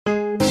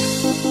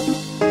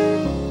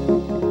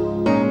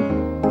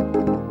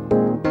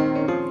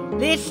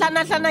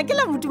Lehlana ke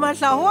la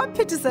modumahlaho wa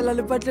phetesela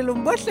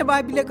lepatlelong bohle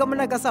ba bile ka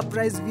mona ka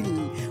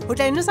Surpriseville. Ho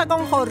tla inosa ka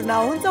nkga hore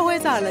na ho ntse ho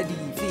etsahala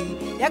dife.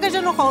 Ya ka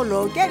jeno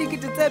kgaolo ke a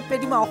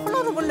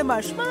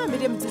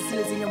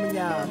 2026 ya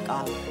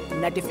Monyaka.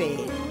 Nnate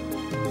fela.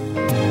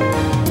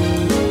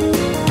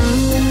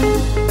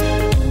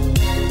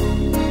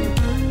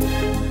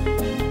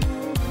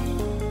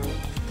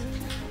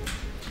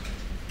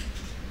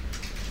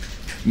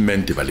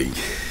 Mente baleng.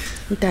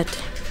 Ntate.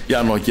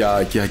 Ya no ke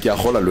a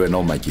gola le wena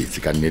o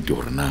maketse ka nnete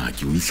hore na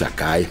ke o isa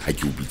kae ha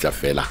ke o bitsa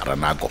fela hara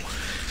nako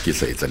ke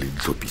sa etsa le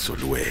ditlhophiso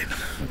le wena.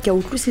 Ke a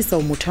utlwisisa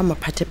o motho a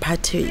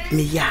maphathephathe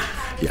meya.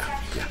 Ya.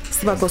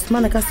 Sebaka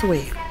semana ka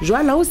sewelo.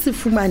 Jwala o se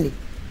fumane.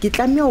 Ke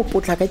tlamea o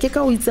potlaka ke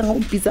ka o itseng o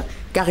mpitsa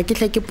ka re ke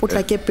tle ke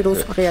potlake pele o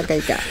tshware ya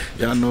kae ka.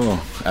 Ya no,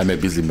 I'm a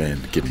busy man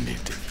ke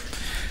nnete.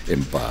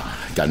 Empa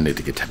ka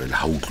nnete ke thabela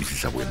ha o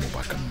utlwisisa boemo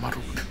ba ka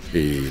mmaruna.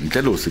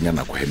 Ntle le o senya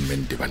nako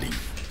hemmente baleng.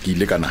 Ke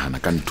ile ka nahana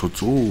ka ntho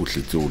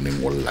tsohle tse o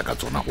neng o lla ka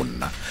tsona go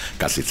nna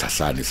ka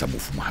setshasane sa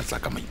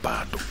mofumahatsa ka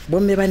maipato.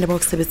 Bomme ba ne ba o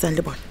sebetsang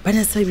le bona ba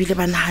ne se bile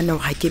ba nahana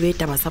hore ha ke be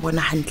taba sa bona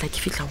hantle ke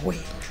fihla ho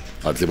wena.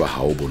 A tseba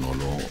ha o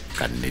bonolo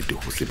ka nnete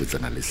ho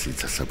sebetsana le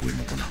setsha sa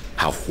boemo bona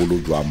haholo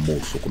jwa mo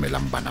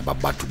hlokomelang bana ba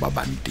batho ba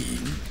bang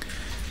teng.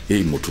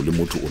 Motho le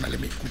motho o na le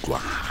maikutlo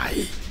a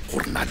hae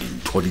gore na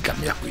dintho di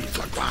tlameha ho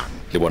etswa jwang.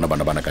 Le bona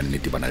bana ka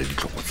nnete ba na le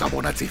ditlhoko tsa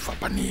bona tse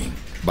fapaneng,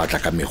 ba tla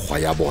ka mekgwa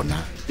ya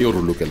bona e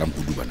re lokelang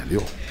ho dubana le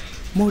yona.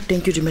 Mo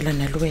teng ke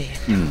dumelana le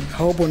wena.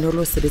 Ha o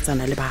bonolo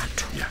sebetsana le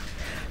batho.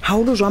 Ha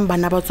o lo jwang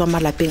bana ba tswa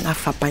malapeng a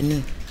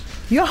fapaneng.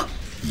 Yo.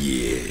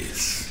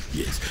 Yes.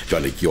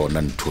 Jwale ke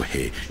yona ntho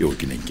he eo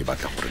ke neng ke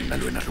batla gore nna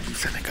le wena re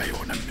buisane ka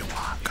yona mme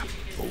wa ka.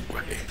 O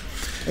kwa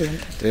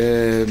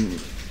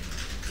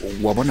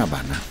wa bona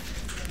bana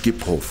ke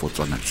phofo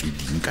tsona tse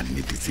ding ka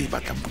nnete tse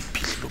batlang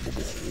boiphihlelo bo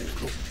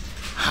boholo.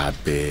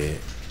 Hape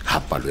ha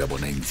palo ya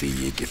bona ntse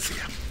e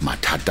eketseha,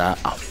 mathata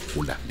a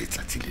hola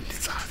letsatsi le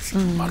letsatsi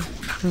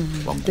maruna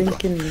wa nkutlwa.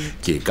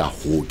 Ke ka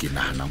ho ke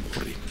nahanang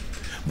gore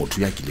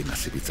motho ya kileng a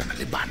sebetsana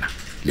le bana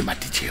le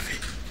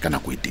matitjhere ka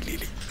nako e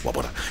telele wa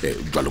bona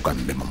jwalo ka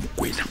mme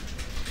Mamokwena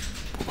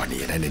hobane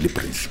yena ne le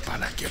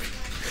principal a kere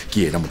ke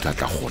yena motho a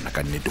tla gona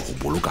ka nnete go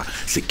boloka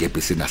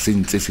sekepe sena se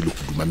ntse se le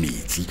goduma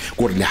metsi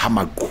gore le ha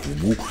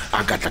maqhubu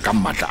a ka tla ka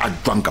matla a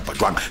jwang kapa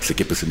jwang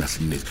sekepe sena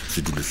se nne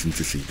se dule se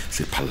ntse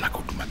se phalla ka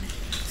goduma metsi.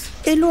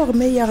 E le hore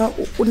meyara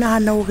o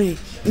nahana hore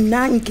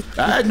nna nke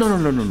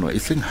no e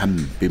seng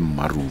hampe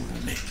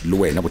mmarume le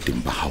wena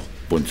boteng ba hao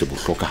bontse bo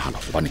hlokahala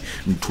hobane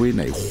ntho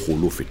ena e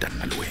golo feta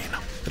nna le wena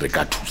re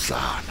ka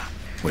thusana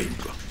wa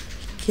utlwa.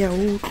 Ke a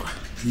utlwa.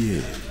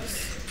 Yes.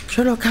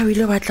 Jwalo ka o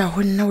ile batla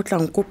ho nna o tla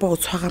nkopa o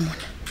tshwara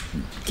mona.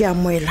 Ke a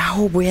moela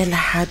ho boela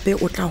hape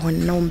o tla ho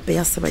nna o mpe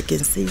ya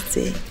sebakeng se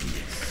itseng.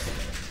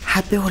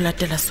 Hape ho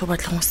latela se o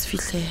batlang ho se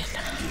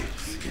fihlela.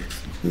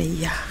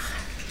 Meya.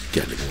 Ke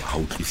a leboha ha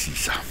o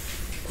tlisisa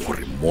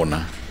gore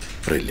mona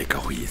re leka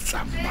ho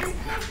etsa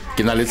maruna.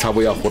 Ke na le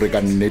tshabo ya gore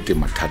ka nnete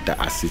mathata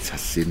a setsha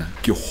sena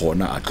ke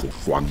gona a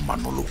tlotlwang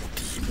manolo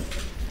godimo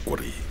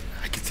gore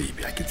ha ke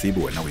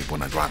tsebe wena o e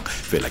bona jwang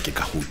fela ke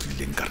ka ho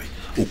kileng ka re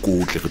o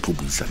kotle re tlo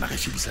buisana re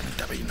shebisana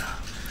taba ena.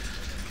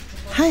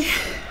 Hai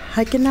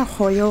ha ke na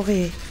khoyo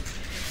hore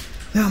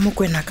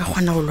Mamokwena ka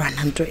kgona ho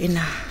lwana ntho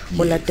ena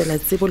ho latela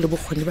tsebo le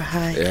bokgoni ba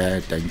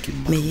hae. Thank you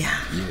Meya.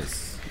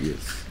 Yes.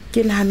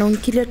 Ke nahana o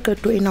nkile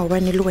qeto ena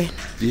hobane le wena.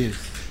 Yes.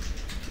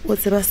 O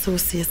tseba se o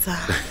se etsa.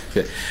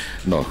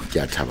 No, ke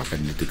a thaba ka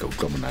nnete ka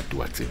utlwa monate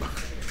wa tseba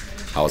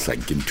ha o sa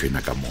nke ntho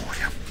ena ka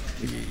moya.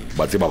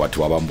 Ba tseba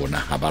batho ba bang bona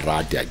ha ba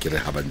rate a kere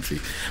ha ba ntse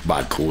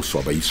ba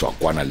tloswa ba iswa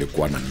kwana le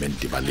kwana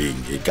mente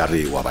baleng e ka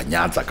re wa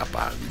banyatsa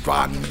kapa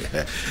jwang.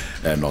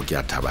 No, ke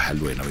a thaba ha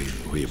le wena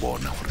o e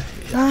bona hore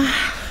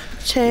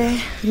che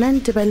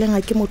mente baleng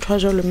a ke motho a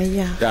jalo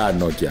meya.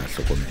 No, ke a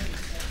hlokomela.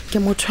 Ke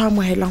motho a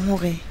mohelang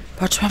hore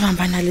batho ba bang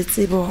ba na le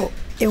tsebo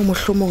e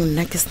mohlomong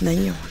nna ke sena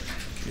yona.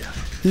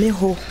 Mme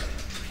ho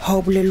ha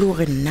o bolele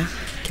hore nna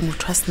ke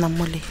motho a sena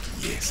molemo.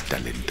 Yes,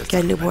 talent. Ke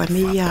a leboha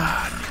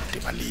meya.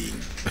 Baleng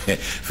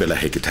fela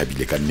he ke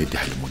thabile ka nnete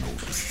ha le mona o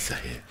tlosisa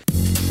he.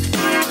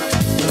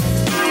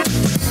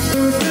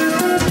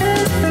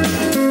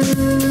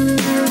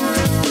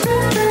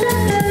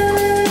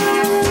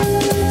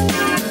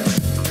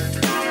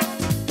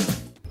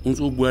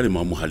 Ntse o bua le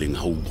mamohaleng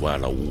ha o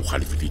utlwala o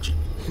kgalefiletse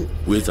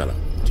o etsala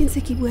ke ntse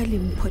ke bua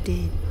le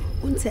Mphodeni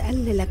o ntse a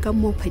llela ka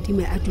moo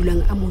Phadime a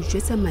dulang a mo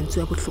jwetsa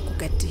mantswe a bohloko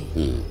ka teng.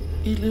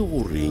 E le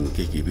goreng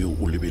ke be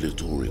o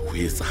lebeletse gore go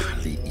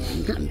etsagale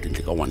eng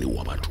gantle ka ngwane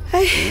wa batho.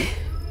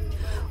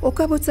 O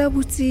ka botsa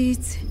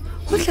botsitse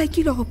go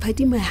hlakile go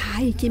Phadime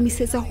ha e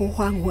kemisetsa ho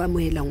hwang ho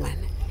amohela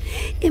ngwana.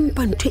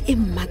 Empa ntho e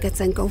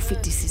mmakatsang ka ho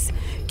fetisisa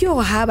ke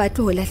gore ha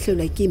batho ho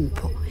lahlelwa ke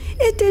Mpho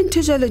e teng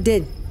ntho jalo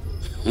den.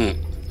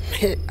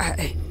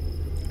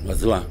 Wa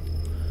tseba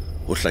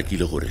go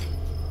hlakile gore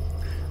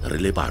re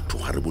le batho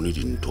ha re bone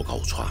dintho ka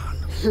ho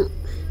tshwana.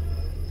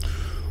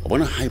 O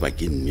bona haeba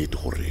ke nnete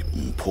gore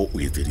Mpho o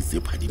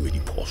etseditse Phadime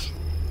diphoso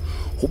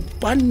go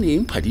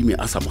baneng Phadime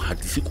a sa mo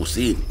hatise ko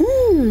sene.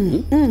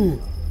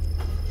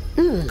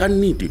 ka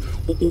nnete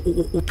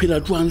o phela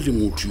jwang le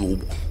motho yo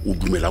o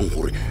dumelang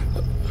gore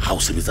ha o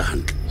sebetsa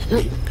hantle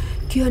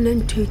ke yona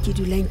ntho e ke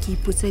dulang ke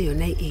ipotsa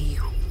yona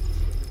eo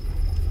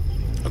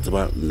a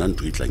tseba nna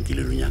ntho e tlang ke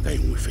le lonyaka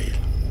engwe fela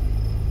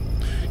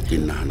ke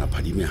nahana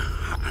Phadime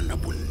ha ana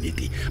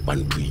bonnete ba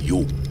ntho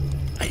eo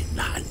a e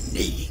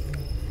nahaneng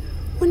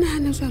o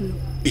nahana jwalo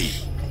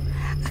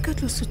a ka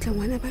tlo sotla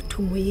ngwana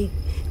batho moyeng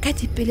ka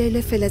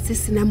dipelele fela tse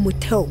senang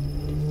motheo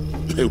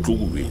e tlo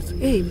go betse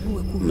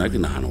bua ko nna ke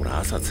nahana gore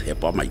a sa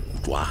tshepa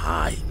maikutlo a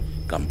hae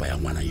kampa ya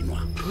ngwana enwa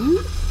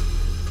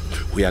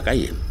go ya ka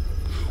yena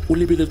o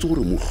lebeletse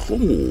gore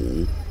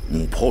mohlomong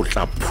mpho o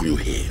tla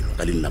phonyohelwa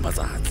ka leng la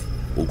matsatsi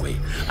o kwe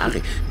a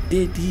re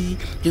dedi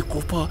ke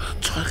kopa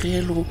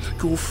tshwarelo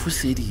ke o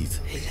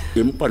foseditse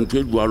empa ntho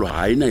e jwalo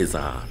ha ena e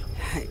tsala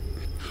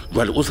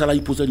jwale o sala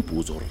ipotsa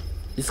dipotso gore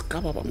e se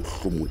ka ba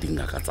mohlomong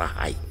dingaka tsa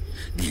hae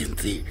di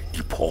entse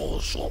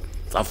diphoso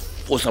tsa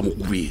fosa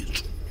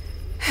mokubetso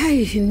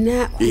hai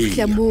nna o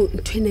tla mo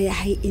nthwena ya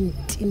hae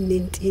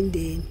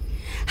intendeni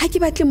ha ke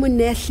batle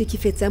monna ya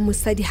hlekefetsa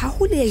mosadi ha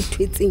ho le ya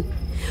ithwetseng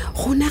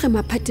gona re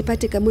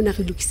maphatepate ka mona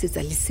re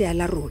lokisetsa lesea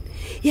la rona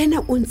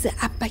yena o ntse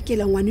a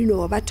pakela ngwanino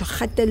wa batho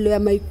kgatello ya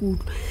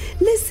maikutlo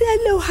lesea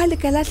leo ha le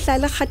ka la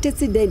hlala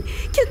kgatetse dene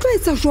ke tlo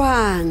etsa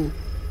jwang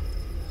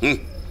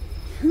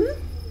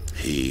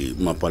he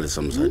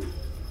mapalesa mosadi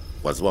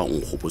wa tseba o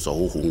nkgopotsa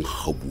ho hong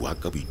ga bua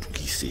ka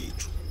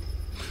boitukisetso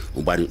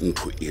hobane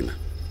ntho ena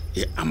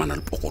e amana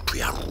le pokotho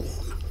ya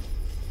rona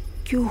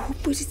ke o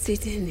hopoditse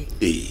dene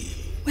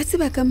wa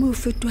tseba ka mo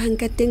fetohang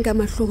ka teng ka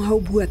mahlong ha o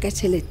bua ka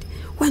tšhelete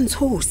wa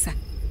ntshosa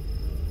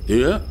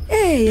ya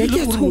ke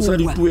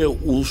mosadi tshowa tue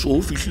o so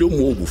o fihlile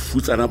mo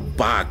bofutsana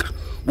baka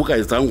bo ka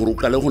etsang gore o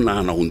qale go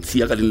nahana go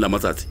ntshiya ka leng la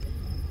matsatsi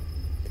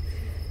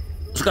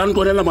se ka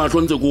ntonela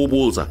mahlo ntse ko o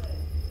botsa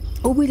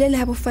o buile le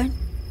ha bofane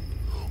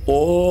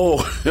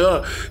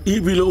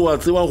ebile wa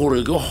tseba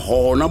gore ke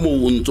gona mo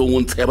o ntsong o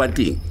ntsheba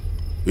teng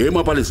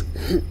mapalesa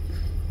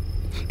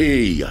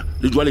eya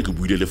le jwale ke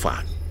buile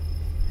lefane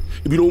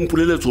ebile o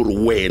mpoleletse gore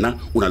wena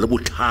o na le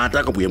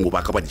bothata ka boemo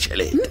ba ka ba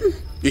ditšhelete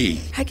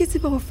ha ke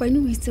tseba bofane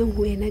o itseng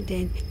ho wena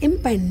dan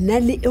empa nna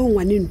le eo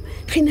ngwaneno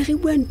re ne re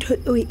bua ntho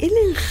eo e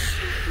leng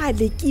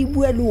gale ke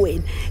bua le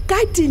wena ka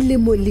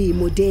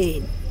dilemolemo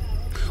dan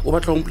o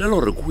batla go mpolela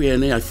gore ko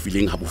ene ya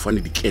fileng ga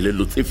bofane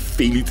dikelelo tse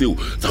feili tseo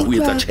tsa go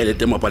etsa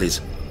tšhelete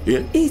mapalesa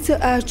itse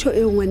a tšho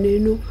eo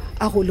ngwaneno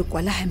a go le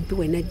kwala hampe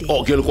wena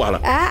dan ke le kwala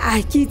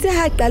ke itse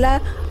ha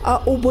qala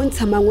o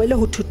bontsha mangwele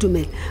ho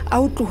thutumela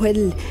a o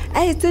tlohelle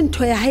a etse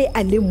ntho ya hae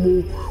a le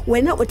mo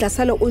wena o tla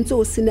sala o ntse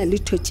o sena le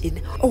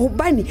thotjena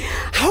hobane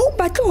ha o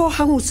batle ho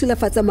hang o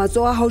silafatsa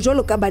matso a hao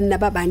jolo ka banna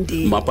ba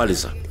bande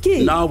mapalesa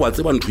na wa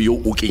tseba ntho eo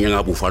o kenyang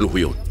a bofane ho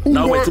yona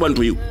na wa tseba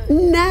ntho eo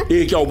nna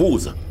ke a o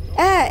botsa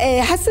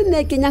ha se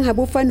nna kenyang ha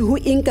bofane ho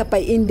eng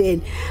kapa eng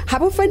then ha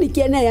bofane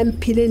ke ena ya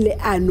mphileng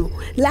leano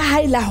la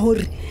hae la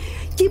hore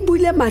ke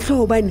bule mahlo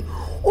hobane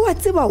o a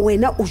tseba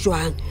wena o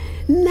jwang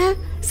nna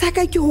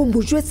saka ke ho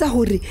mbojwetsa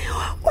hore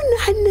o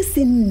nahanne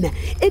senna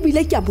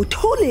ebile ke a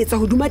botholetsa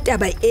ho duma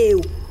taba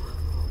eo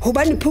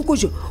hobane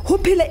phokojwe ho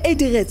phela e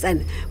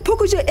diretsana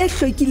phokojwe e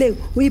hlokileng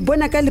o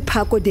ibona ka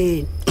lephako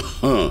den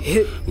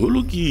ho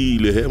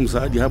lokile he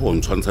mosadi ha ba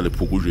ntshwantsha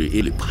lephokojwe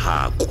e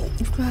lephako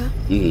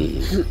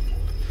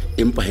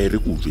empa he re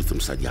go utswetse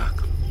mosadi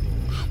yaka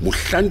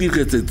mohlang di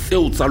retse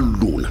tseo tsa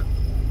lona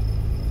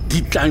di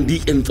tlang di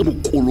entse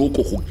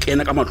mokoloko go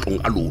kena ka matlong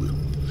a lona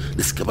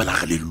le se ke ba la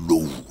ga le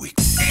lowe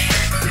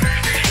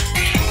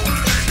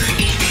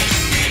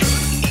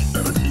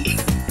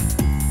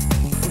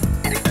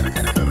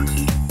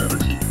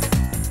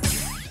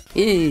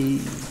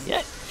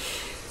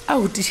a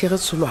o tišege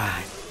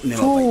tsholwane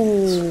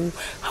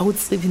ha o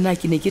tsebina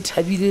ke ne ke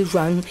thabile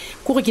jwang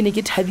kore ke ne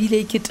ke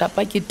thabile ke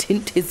tapa ke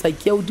thentetsa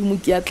ke ya odimo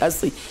ke ya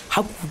tlase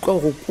ha ke utlwa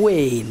gore ko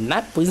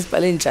wena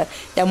principal ntšha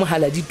ya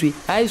mohaladitwe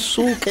ha e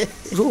soka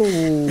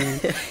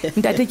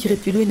ntate ke re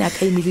pelo ene a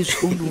ka emele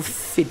tšhoule o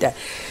feta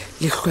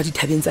lehlwa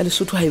dithabeng tsa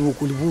lesotho ha e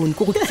boko le bone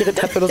kore ke re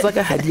thapelo tsa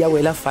ka ga di ya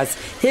wela fatshe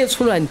he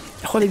tsholwane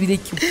go lebile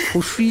ke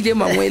phošwile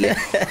mangwele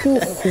ko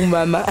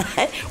humama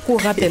ko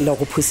rapelela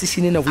go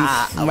position ena go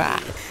ifumana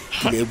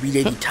ke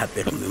lebile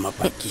dithapelo mme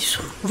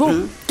mapakiso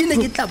ke ne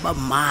ke tla ba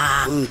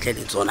mang tle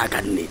le tsona ka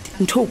nnete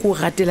ntho o ko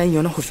ratelang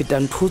yona go feta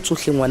ntho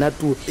tsohle ngwana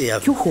tuo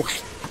ke gore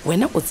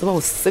wena o tseba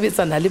o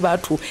sebetsana le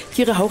batho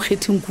ke re ha o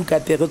kgethe nku ka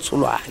pere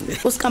tsholwane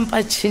o se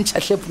kampa change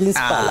hle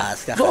principal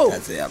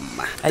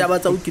taba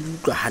tsa o ke di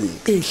utlwa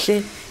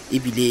hantle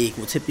ebile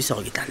ke o tshepisa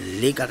gore ke tla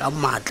leka ka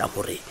matla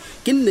gore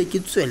ke nne ke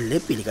tswelle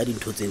pele ka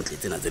dintho tse ntle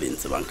tsena tse le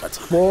ntse bang ka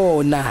tsona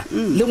bona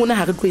le gona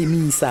ha re tlo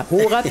emisa ho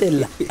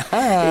rapella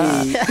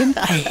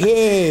empa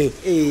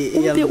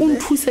o be o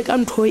nthuse ka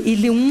ntho e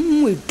le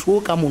nngwe to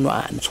ka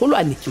monwana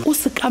tsholwane o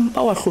se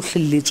kampa wa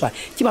hlohlelletswa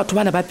ke batho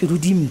bana ba pelo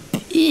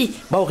dimpe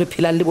ba o re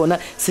phelang le bona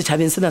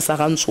setšhabeng sena sa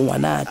gantsho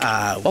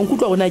ngwanaka wa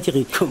nkutlwa gona ke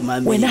re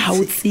wena ha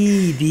o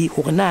tsebe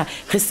gore na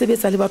re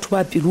sebetsa le batho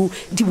ba pelo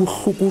di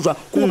bohloko jwa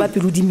gore ba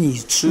pelo di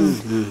metso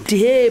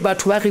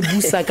batho ba re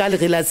busa ka le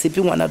re la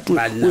tshepe ngwana tu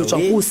o tswa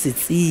go se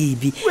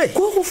tsebe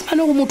go go o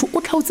fumana gore motho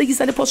o tla o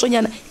tsekisa le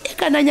phosonyana e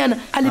kananyana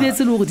a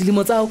lebetse le gore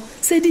dilemo tsago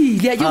se di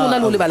ile a ke gona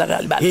le o lebala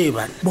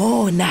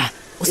bona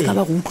o se ka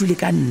ba go utlwile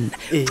ka nna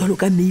jalo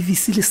ka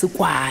Mavis le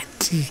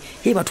Sekwati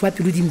batho ba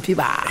pelo dimpe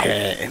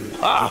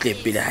bao tle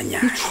pele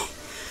hanyane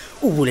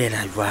o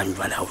bolela jwang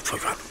jwale ha o tshwa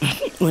jwalo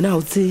wena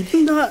o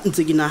tsebe nna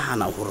ntse ke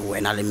nahana gore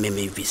wena le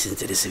Mavis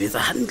ntse le sebetsa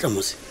hantle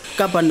mose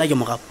ka banna ke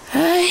mogapo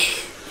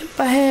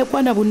empa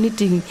kwana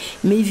bonneteng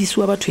Mavis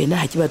wa batho ena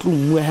ha ke batlo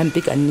mmua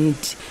hampe ka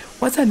nnete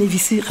wa tsa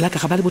Mavis re la ka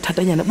ga ba le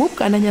bothatanyana bo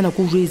bokananyana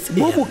go jwetse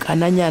bo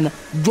bokananyana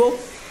jo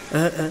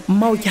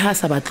mmao ke ha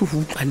sa batle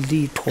go utlwa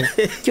letho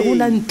ke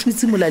gona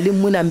nthutse molaleng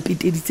mona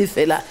mpiteditse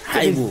fela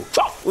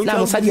na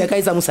mosadi ya ka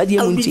etsa mosadi e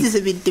montsi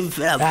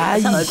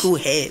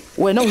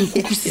wena o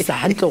ikutlwisisa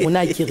hantle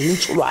gona ke re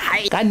ntshulwa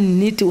ka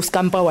nnete o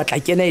skampa wa tla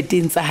kena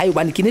eteng tsa hae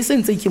bane ke ne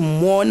sentse ke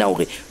mmona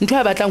gore ntho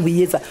ya batlang go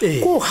etsa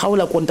go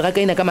gaola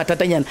kontraka ena ka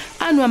matatanyana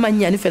a no a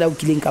mannyane fela o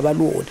kileng ka ba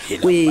lona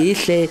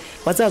wehle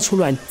wa tsa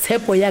tshulwane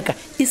tshepo ya ka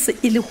e se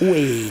e le go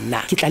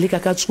wena ke tla leka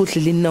ka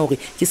tsohle le nna gore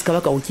ke se ka ba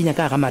ka o kenya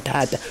ka ga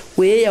mathata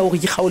we ya gore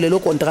ke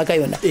gaolele kontraka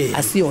yona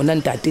a se yona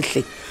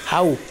ntatehle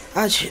hao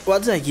wa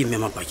tsa ke mme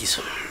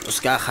Mapakiso o se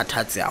ka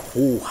kgathatsa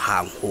ho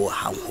hang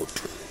ho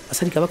tu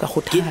asadi ka ba ka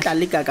ke tla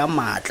leka ka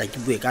matla ke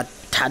bue ka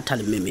thata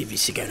le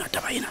Mavis ka yona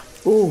taba ena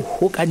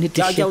ho ka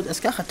nnete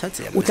se ka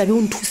kgathatsa o tla be o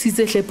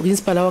nthusitse hle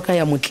principal wa ka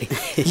ya motle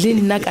le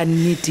nna ka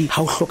nnete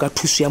ha o hloka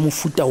thuso ya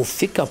mofuta o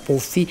feka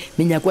pofi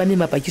menyako ya me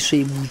Mapakiso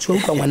e butswa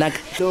utlwa ngwanaka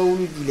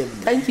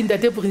thank you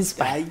ntate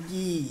principal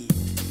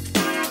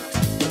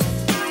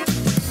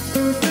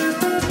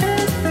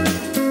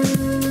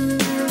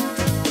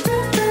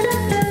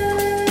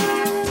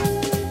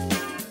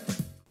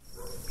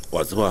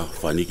wa tseba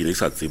fane ke ne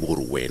sa tsebe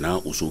gore wena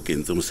o se o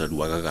kentse mosadi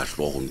wa ka ka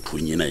hlogo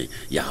nthong ena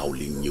ya hao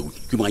leng eo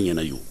ke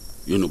manyena yo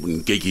no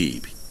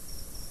bonkekebe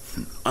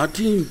a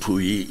thi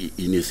ntho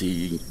e ne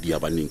se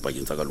diabaneng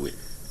pakeng tsa ka le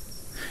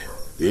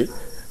wena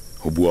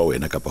ho bua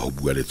wena kapa ho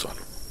bua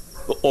Letswalo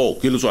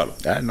ke Letswalo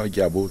no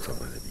ke a botsa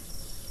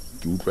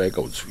ke utlwa e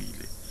ka o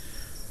tshwile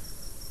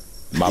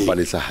mapa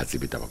le sa hatse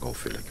beta ba ka o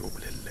fela ke o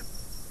bolelle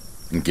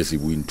nke se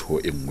bue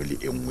ntho e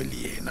nngwe le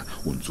yena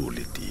o ntse o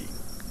le teng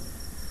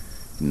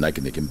nna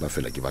ke ne ke mpa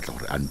fela ke batla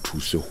gore a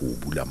nthuse go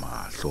bula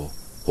mahlo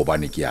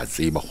gobane ke a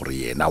tseba gore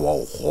yena wa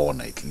o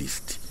gona at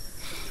least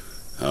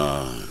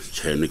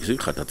tshene ke se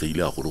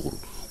kgathatseile a gore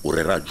o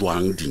rera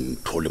jwang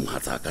dintho le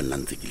mohatsa ka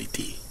nna ntse ke le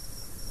teng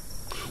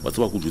wa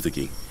tseba go jwetse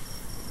keng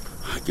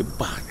ha ke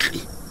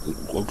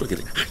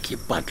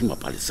batle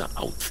mapalesa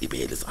a o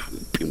tsebele sa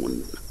hampe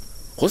monna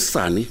go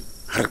sane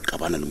ha re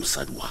qabana le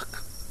mosadi wa ka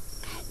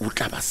o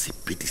tla ba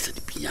sepedisa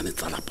dipinyane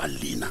tsa lapa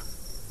lena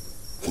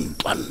go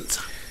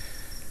ntwantsha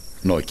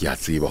no ke a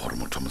tseba gore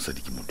motho wa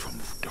mosadi ke motho wa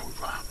mofuta o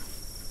jwang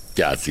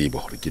ke a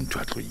tseba gore ke ntho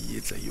a tlo e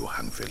etsa yo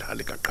hang fela ga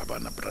le ka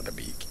qabana brother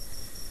big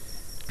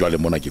jwale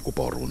mona ke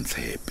kopa gore o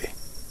ntshepe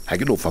ha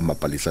ke lo fa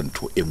mapalesa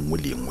ntho e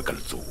nngwe le nngwe ka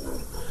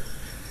letsogong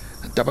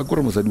taba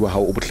gore mosadi wa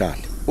hao o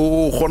bohlale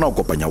o gona go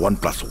kopanya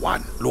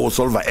 1+1 le go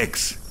solve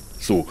x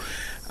so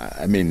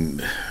I mean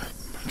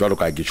jwalo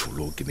ka ke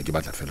tsholo ke ne ke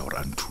batla fela gore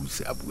a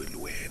nthuse a bue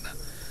le wena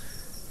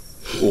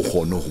o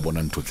gone go bona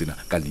ntho tsena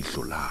ka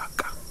lihlo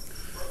laka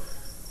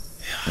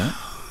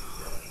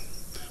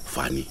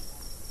fani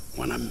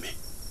ngwana mme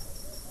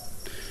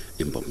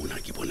empa mona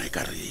ke bona e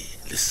ka re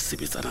le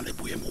sebetsana le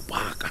boemo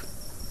baka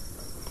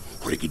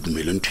gore ke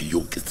dumele ntho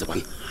eo ke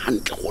tsebang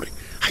hantle gore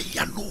ha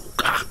ya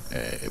loka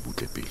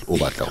butle pele o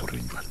batla gore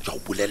njwana ja o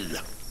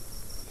bolella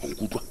o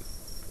nkutlwa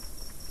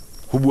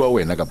ho bua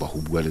wena kapa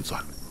ho bua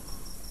Letswalo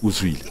o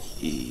tswile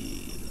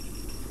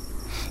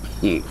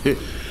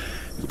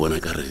ke bona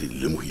ka re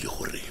le mohile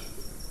gore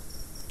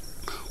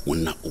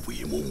ona o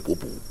boemong bo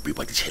bobe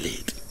ba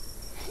ditšhelete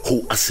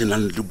go a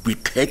senang le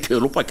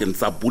boikgethelo pakeng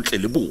tsa botle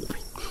le bobe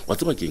wa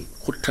tseba keng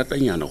go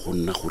thatanyana go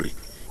nna gore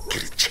ke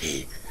re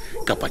che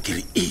kapa ke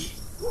re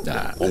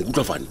o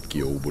nkutlwa fane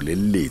ke o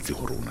bolelletse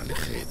gore o na le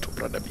kgetho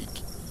brother big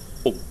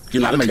ke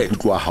na le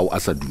kgetho wa hao a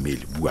sa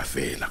dumele bua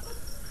fela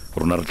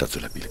rona re tla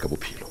tswela pele ka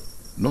bophelo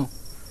no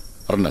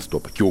rena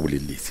stopa ke o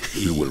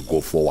bolelletse we will go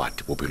forward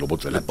bophelo bo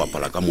tswela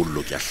papala ka mollo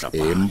ke a hlapa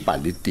empa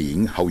le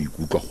teng ha o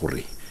ikutlwa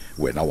gore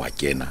wena wa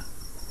kena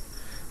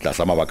tla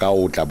sa mabaka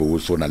o tla bo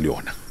sona le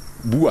yona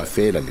bua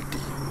fela le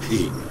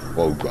teng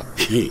wa utlwa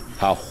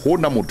ha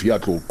hona motho ya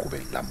tlo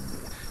qobella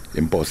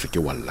empa o se ke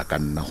walla ka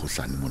nna go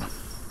sane mona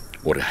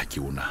o re ha ke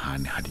o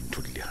nahane ha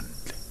dintho di le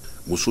hantle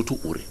mosotho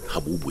o re ha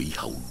bo boi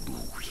ha o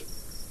lui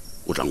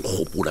o tla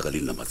nkgopola ka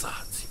le nna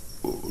matsatsi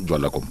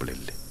jwala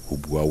komplelle ho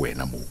bua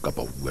wena mo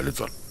kapa ho bua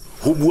Letswalo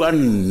ho bua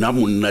nna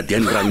monna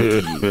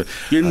denranting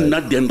ke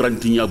nna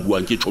denranting ya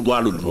buang ke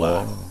tshotwalo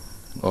jwa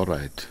all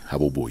right ha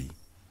bo boi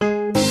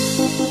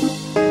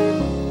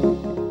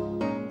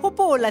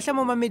hopola hle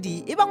mo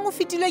mamedi e bang o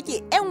fitilwe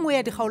ke enngwe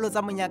ya dikgaolo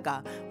tsa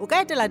Monyaka o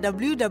ka etela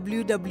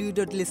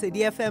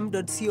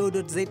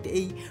www.lesedifm.co.za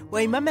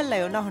wa imamella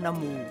yona hona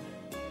moo